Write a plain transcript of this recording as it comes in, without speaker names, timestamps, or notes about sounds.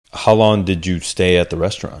how long did you stay at the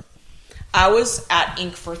restaurant? I was at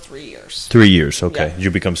Inc. for 3 years. 3 years, okay. Yeah. Did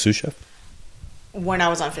you become sous chef? When I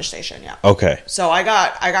was on Fish Station, yeah. Okay. So I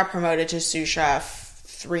got promoted to sous chef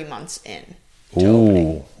 3 months in.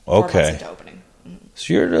 Ooh, okay. 4 months into opening. Mm-hmm.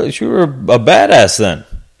 So you were a badass then,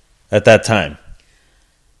 at that time.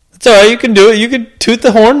 It's all right. You can do it. You can toot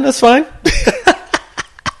the horn. That's fine.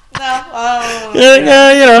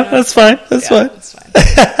 That's fine. That's fine. That's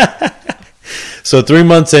fine. So 3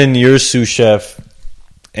 months in, you're sous chef,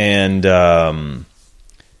 and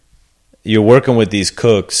you're working with these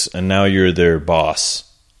cooks, and now you're their boss.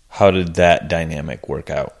 How did that dynamic work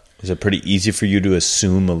out? Is it pretty easy for you to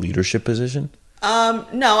assume a leadership position?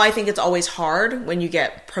 No, I think it's always hard when you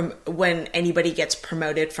when anybody gets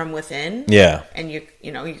promoted from within. Yeah, and you're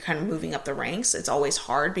kind of moving up the ranks. It's always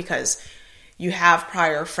hard because you have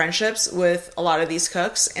prior friendships with a lot of these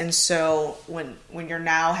cooks, and so when you're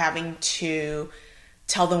now having to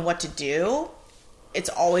tell them what to do, it's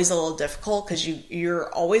always a little difficult because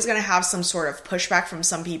you're always going to have some sort of pushback from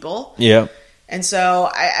some people. Yeah, and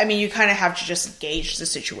so I mean, you kind of have to just gauge the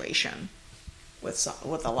situation with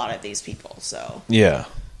a lot of these people. So yeah,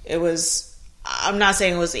 it was. I'm not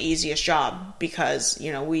saying it was the easiest job because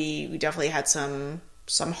we definitely had some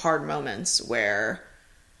hard moments where.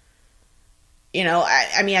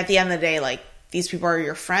 I mean, at the end of the day, like, these people are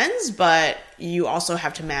your friends, but you also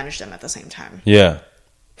have to manage them at the same time. Yeah,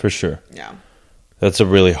 for sure. Yeah. That's a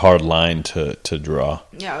really hard line to draw.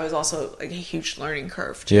 Yeah, it was also like a huge learning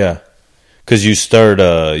curve, too. Yeah. Because you start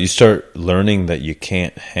learning that you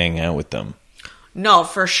can't hang out with them. No,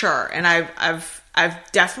 for sure. And I've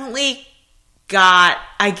definitely had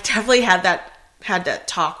that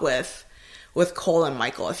talk with Cole and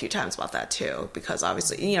Michael a few times about that, too. Because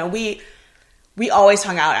obviously, we always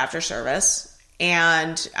hung out after service,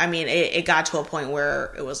 and I mean, it got to a point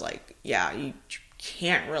where it was like, yeah, you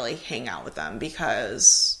can't really hang out with them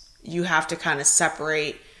because you have to kind of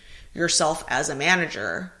separate yourself as a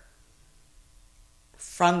manager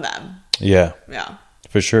from them. Yeah. Yeah.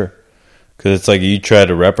 For sure. Because it's like you try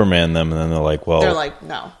to reprimand them, and then they're like,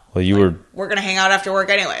 no. Well, we're going to hang out after work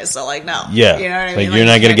anyway, so like, no. Yeah. You know what I mean? Like, you're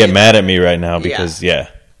not going to get mad at me right now because,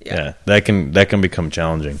 Yeah, that can become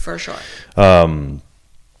challenging. For sure.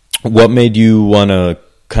 What made you want to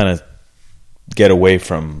kind of get away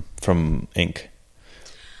from Inc?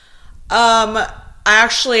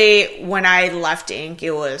 Actually, when I left Inc,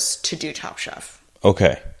 it was to do Top Chef.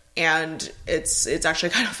 Okay. And it's actually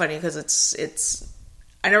kind of funny because it's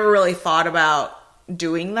I never really thought about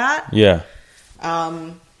doing that. Yeah.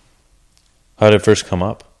 How did it first come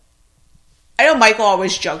up? I know Michael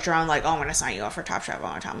always joked around like, "Oh, I'm going to sign you up for Top Chef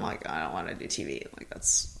all the time." I'm like, "I don't want to do TV." Like,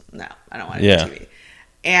 I don't want to do TV.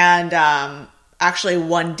 And actually,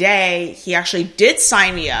 one day he actually did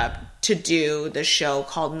sign me up to do the show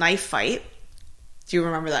called Knife Fight. Do you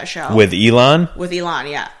remember that show with Elon? With Elon,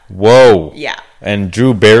 yeah. Whoa. Yeah. And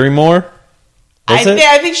Drew Barrymore. I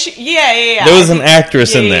think she. Yeah. There was an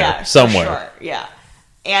actress in there somewhere. For sure, yeah.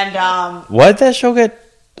 And why'd that show get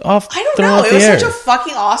off? I don't know. It was such a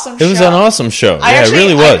fucking awesome show. It was an awesome show. It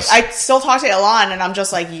really was. I still talk to Elon, and I'm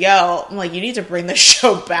just like, yo, I'm like, you need to bring this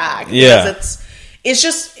show back. Yeah. Because it's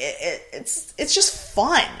just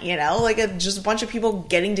fun, like just a bunch of people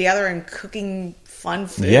getting together and cooking fun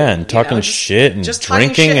food. Yeah, and talking shit and just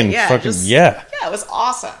drinking and fucking yeah, it was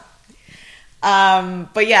awesome.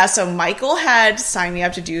 But yeah, so Michael had signed me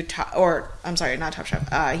up to do not Top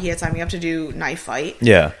Chef. He had signed me up to do Knife Fight.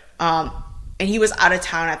 Yeah. And he was out of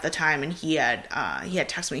town at the time, and he had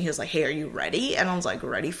texted me. He was like, "Hey, are you ready?" And I was like,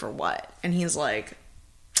 "Ready for what?" And he's like,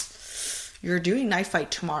 "You're doing Knife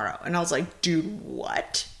Fight tomorrow." And I was like, "Dude,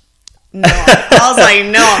 what?" No, I was like,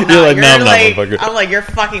 "No, I'm not." You're like, "No, I'm not, motherfucker." I'm like, "You're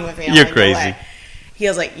fucking with me." You're like, crazy. No, he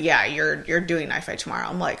was like, "Yeah, you're doing Knife Fight tomorrow."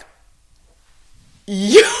 I'm like,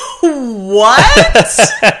 "You what?"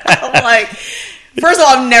 I'm like, first of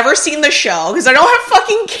all, I've never seen the show because I don't have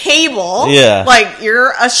fucking cable. Yeah. Like,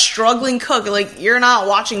 you're a struggling cook. Like, you're not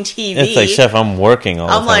watching TV. It's like, chef, I'm working all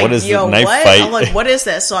the time. Like, what is this Knife Fight? I'm like, what is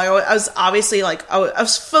this? So I was obviously like, I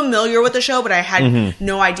was familiar with the show, but I had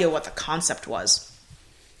no idea what the concept was.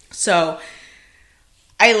 So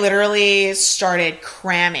I literally started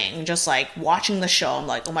cramming, just like watching the show. I'm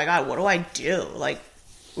like, oh my God, what do I do? Like,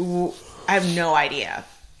 I have no idea.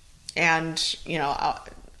 And,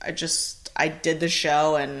 I did the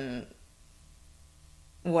show and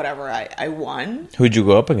whatever, I won. Who'd you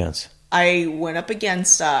go up against? I went up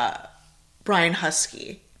against Brian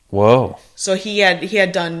Husky. Whoa. So he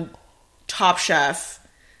had done Top Chef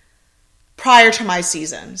prior to my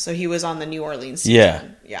season. So he was on the New Orleans season. Yeah.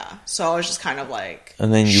 Yeah. So I was just kind of like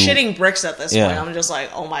and then shitting bricks at this point. I'm just like,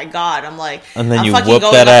 oh my God. I'm like, and then I'm you fucking whoop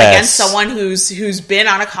going that up ass. against someone who's been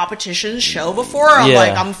on a competition show before. I'm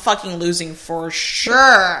like, I'm fucking losing for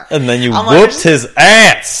sure. And then you I'm whooped like, his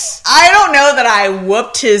ass. I don't know that I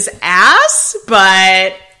whooped his ass,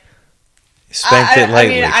 but spanked it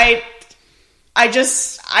lightly. I mean, I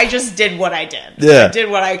just did what I did. Yeah. I did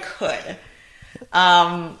what I could.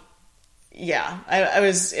 Yeah, it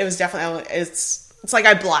was definitely, it's like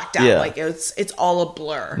I blacked out. Like it's all a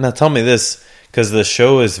blur. Now tell me this, because the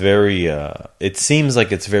show is very, it seems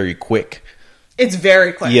like it's very quick. It's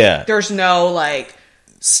very quick. Yeah. There's no like,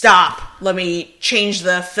 stop, let me change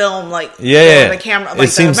the film, like, the camera, like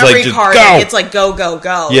it seems the memory like card. go. It's like go.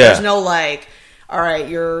 Yeah. There's no like, all right,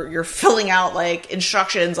 you're filling out like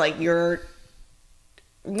instructions, like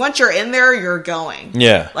once you're in there, you're going.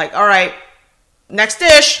 Yeah. Like, all right, next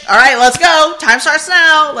dish. All right, let's go. Time starts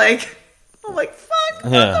now. Like, I'm like, fuck,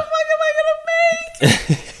 what the fuck am I gonna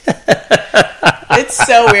make? It's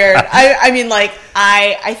so weird. I mean, like,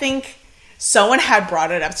 I think someone had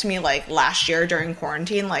brought it up to me like last year during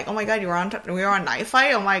quarantine. Like, oh my God, we were on Night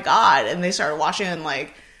Fight. Oh my God, and they started watching and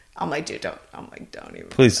like. I'm like, dude, don't even.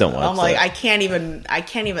 Please don't watch I'm like, that. I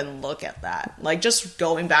can't even look at that. Like, just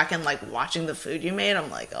going back and like watching the food you made,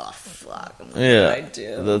 I'm like, oh fuck. I'm like, what did I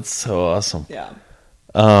do? That's so awesome. Yeah.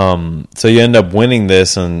 So you end up winning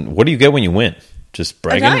this, and what do you get when you win? Just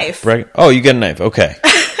bragging? A knife. Oh, you get a knife. Okay.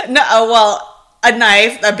 No, well, a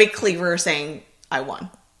knife, a big cleaver saying I won.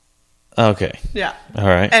 Okay. Yeah. All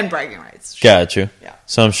right. And bragging rights. Sure. Got you. Yeah.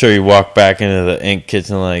 So I'm sure you walk back into the ink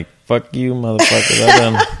kitchen like, fuck you,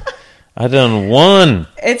 motherfuckers. I done won.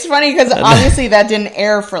 It's funny because obviously that didn't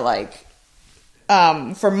air for like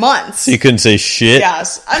for months. You couldn't say shit.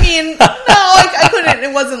 Yes, I mean, no, I couldn't.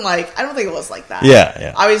 It wasn't like, I don't think it was like that.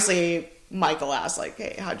 Yeah. Obviously, Michael asked like,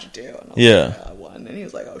 "Hey, how'd you do?" And I was like, I won, and he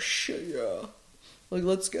was like, "Oh shit, yeah, like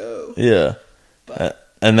let's go." Yeah.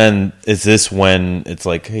 But and then is this when it's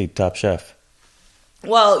like, hey, Top Chef?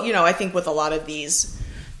 Well, I think with a lot of these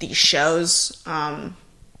shows,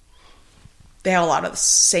 they have a lot of the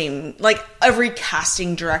same, like every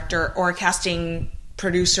casting director or casting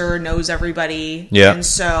producer knows everybody. Yeah. And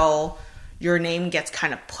so your name gets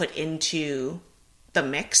kind of put into the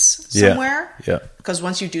mix somewhere. Yeah. Because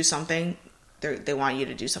once you do something, they want you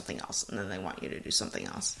to do something else, and then they want you to do something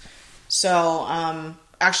else. So,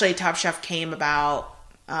 actually Top Chef came about,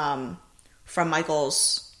 from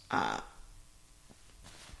Michael's,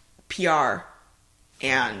 PR,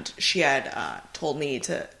 and she had told me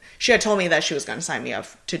that she was going to sign me up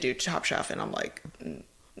to do Top Chef, and I'm like,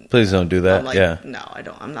 please don't do that. I'm like, no, I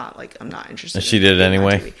don't. I'm not interested. And she did it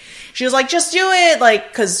anyway. She was like, just do it, like,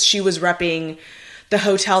 because she was repping the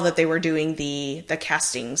hotel that they were doing the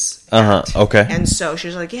castings at. Okay. And so she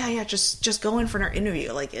was like, yeah, just go in for an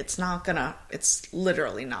interview. Like, it's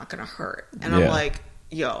literally not gonna hurt. And I'm like,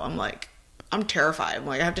 I'm terrified. I'm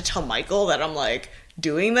like, I have to tell Michael that I'm like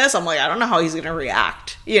doing this. I'm like, I don't know how he's gonna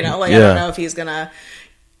react. I don't know if he's gonna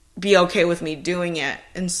be okay with me doing it.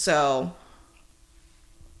 And so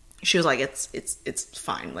she was like, it's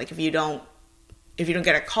fine. Like, if you don't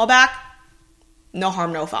get a call back, no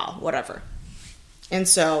harm, no foul, whatever. And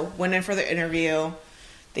so went in for the interview.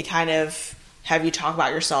 They kind of have you talk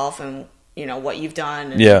about yourself and, what you've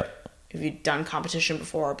done. And if you've done competition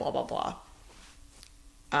before, blah, blah, blah.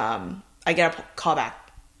 I get a call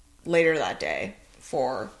back later that day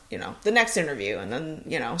for, the next interview, and then,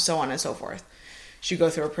 so on and so forth. She go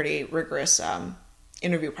through a pretty rigorous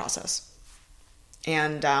interview process.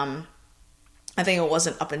 And I think it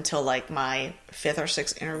wasn't up until like my 5th or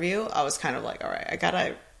 6th interview, I was kind of like, all right, I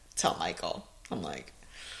gotta tell Michael. I was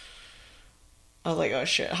like, oh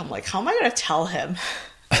shit. I'm like, how am I gonna tell him?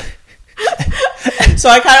 So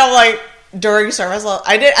I kind of like, during service,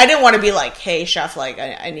 I didn't want to be like, hey chef, like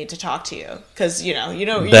I need to talk to you, because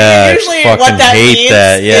usually what that means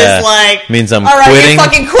is like, means I'm all right, quitting. you're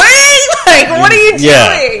fucking quitting. Like, what are you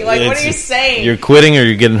doing? Like, what are you saying? You're quitting, or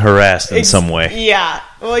you're getting harassed in some way. Yeah.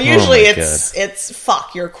 Well, usually it's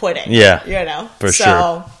fuck, you're quitting. Yeah. For sure.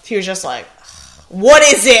 So he was just like, what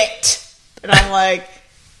is it? And I'm like,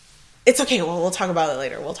 it's okay. Well, we'll talk about it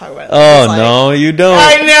later. Oh, like, no, you don't.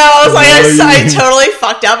 I know. I was like, I totally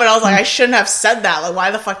fucked up, and I was like, I shouldn't have said that. Like, why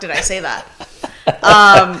the fuck did I say that?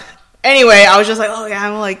 Anyway, I was just like, oh yeah,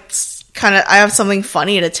 I'm like, I have something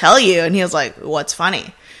funny to tell you. And he was like, what's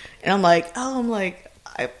funny? And I'm like,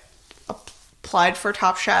 I applied for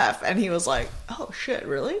Top Chef. And he was like, oh shit,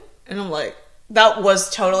 really? And I'm like, that was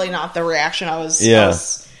totally not the reaction I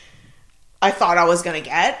thought I was going to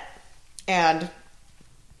get. And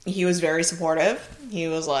he was very supportive. He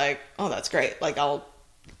was like, oh, that's great. Like,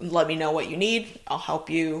 let me know what you need. I'll help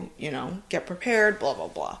you, get prepared, blah, blah,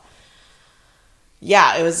 blah.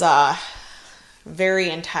 Yeah, it was very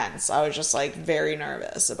intense. I was just like very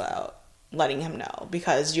nervous about letting him know,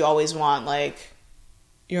 because you always want like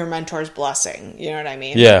your mentor's blessing. You know what I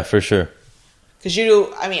mean? Yeah, for sure. Because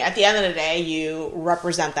at the end of the day, you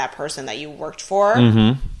represent that person that you worked for,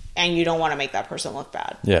 and you don't want to make that person look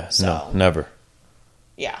bad. Yeah, so, no, never.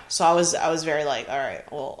 Yeah, so I was very like, all right,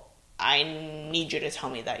 well, I need you to tell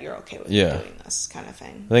me that you're okay with me doing this kind of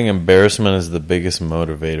thing. I think embarrassment is the biggest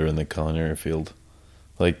motivator in the culinary field.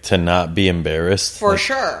 Like, to not be embarrassed. For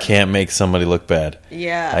sure. Can't make somebody look bad.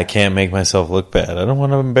 Yeah. I can't make myself look bad. I don't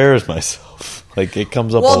want to embarrass myself. Like, it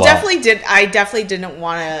comes up a lot. Well, I definitely didn't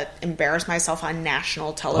want to embarrass myself on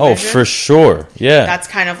national television. Oh, for sure. Yeah. That's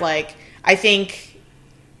kind of like, I think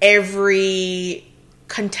every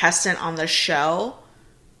contestant on the show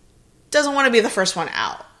doesn't want to be the first one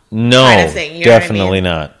out. No, kind of thing, definitely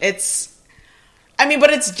not. But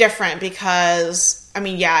it's different because,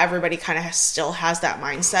 everybody kind of still has that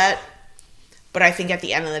mindset. But I think at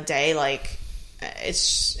the end of the day, like,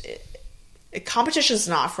 competition's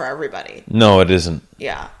not for everybody. No, it isn't.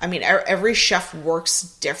 Yeah. Every chef works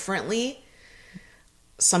differently.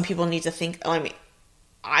 Some people need to think, I'm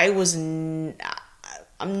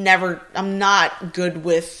not good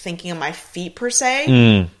with thinking on my feet per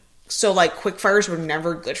se. So, like, quick fires were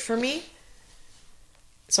never good for me.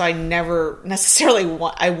 So I never necessarily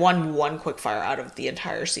I won one quick fire out of the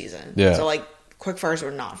entire season. Yeah. So, like, quick fires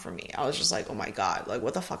were not for me. I was just like, oh my God, like,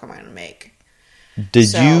 what the fuck am I going to make?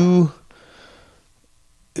 Did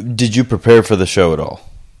you prepare for the show at all?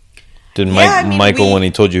 Did Michael, when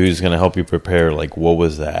he told you he was going to help you prepare, like, what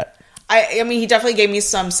was that? He definitely gave me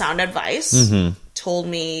some sound advice. Told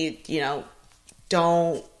me,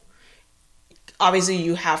 obviously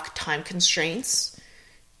you have time constraints.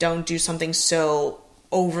 Don't do something so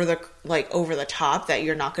over the top that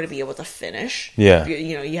you're not going to be able to finish. Yeah.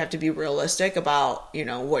 You have to be realistic about,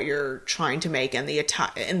 what you're trying to make and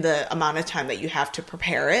the amount of time that you have to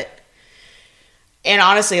prepare it. And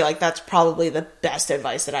honestly, like, that's probably the best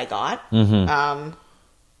advice that I got,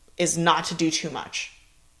 is not to do too much,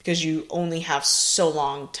 because you only have so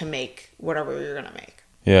long to make whatever you're going to make.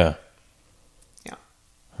 Yeah. Yeah.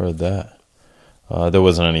 Heard that. There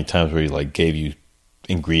wasn't any times where he, like, gave you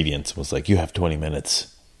ingredients and was like, you have 20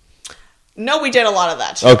 minutes. No, we did a lot of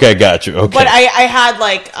that too. Okay, got you. Okay. But I had,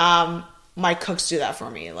 like, my cooks do that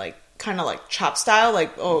for me, like, kind of like chop style,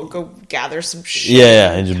 like, oh, go gather some shit.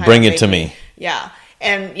 Yeah, and just bring it to me. Yeah.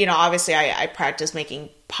 And, obviously I practiced making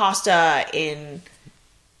pasta in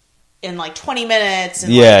like 20 minutes.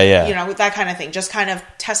 And that kind of thing. Just kind of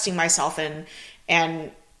testing myself and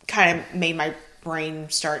kind of made my brain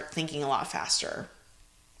start thinking a lot faster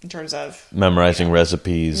in terms of memorizing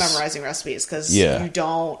recipes. Because they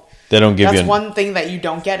don't give you. That's one thing that you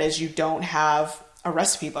don't get is you don't have a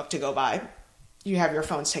recipe book to go by. You have your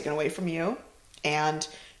phones taken away from you, and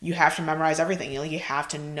you have to memorize everything. You have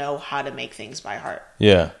to know how to make things by heart.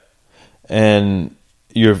 Yeah. And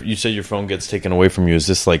you said your phone gets taken away from you. Is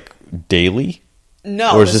this like daily?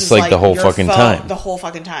 No. Or is this like the whole fucking time? The whole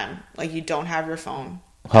fucking time. Like, you don't have your phone.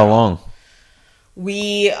 How long?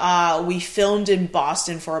 We filmed in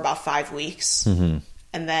Boston for about 5 weeks. And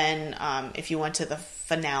then if you went to the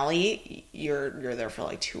finale, you're there for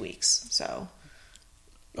like 2 weeks. So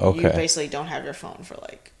you basically don't have your phone for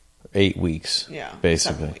like 8 weeks. Yeah,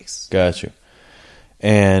 basically. 7 weeks. Got you.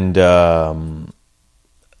 And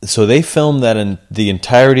so they filmed that in the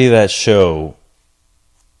entirety of that show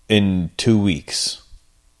in 2 weeks,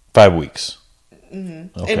 5 weeks.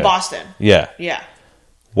 Okay. In Boston. Yeah. Yeah.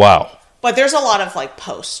 Wow. But there's a lot of like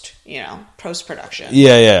post production.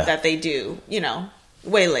 Yeah. That they do,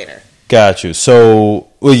 way later. Got you. So,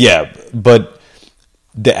 but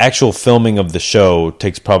the actual filming of the show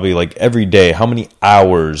takes probably like every day. How many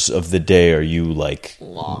hours of the day are you like?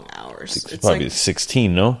 Long hours. It's probably like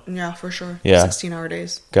 16, no? Yeah, for sure. Yeah. 16-hour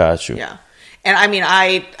days. Got you. Yeah. And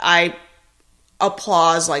I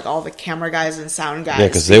applaud like all the camera guys and sound guys. Yeah,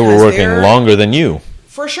 because they were working longer than you.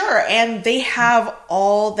 For sure. And they have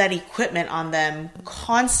all that equipment on them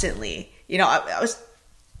constantly.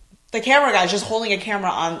 The camera guys just holding a camera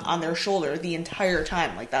on their shoulder the entire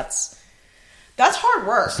time. Like, that's hard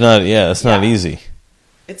work. It's not easy.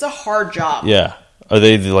 It's a hard job. Yeah. Are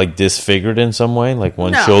they like disfigured in some way? Like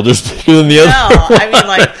one shoulder's bigger than the other? No. I mean,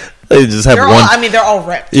 like, they just have one. They're all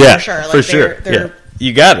ripped. Yeah. For sure. Like, for sure. They're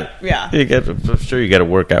You got it. Yeah. I'm sure you got to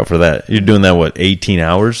work out for that. You're doing that, what, 18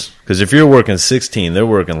 hours? Because if you're working 16, they're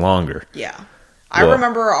working longer. Yeah. I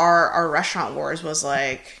remember our restaurant wars was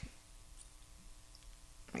like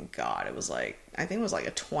my God, it was like, I think it was like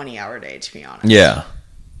a 20-hour day, to be honest. Yeah.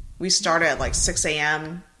 We started at like 6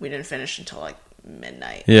 a.m. We didn't finish until like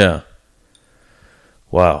midnight. Yeah.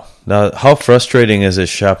 Wow. Now, how frustrating is it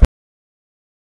shopping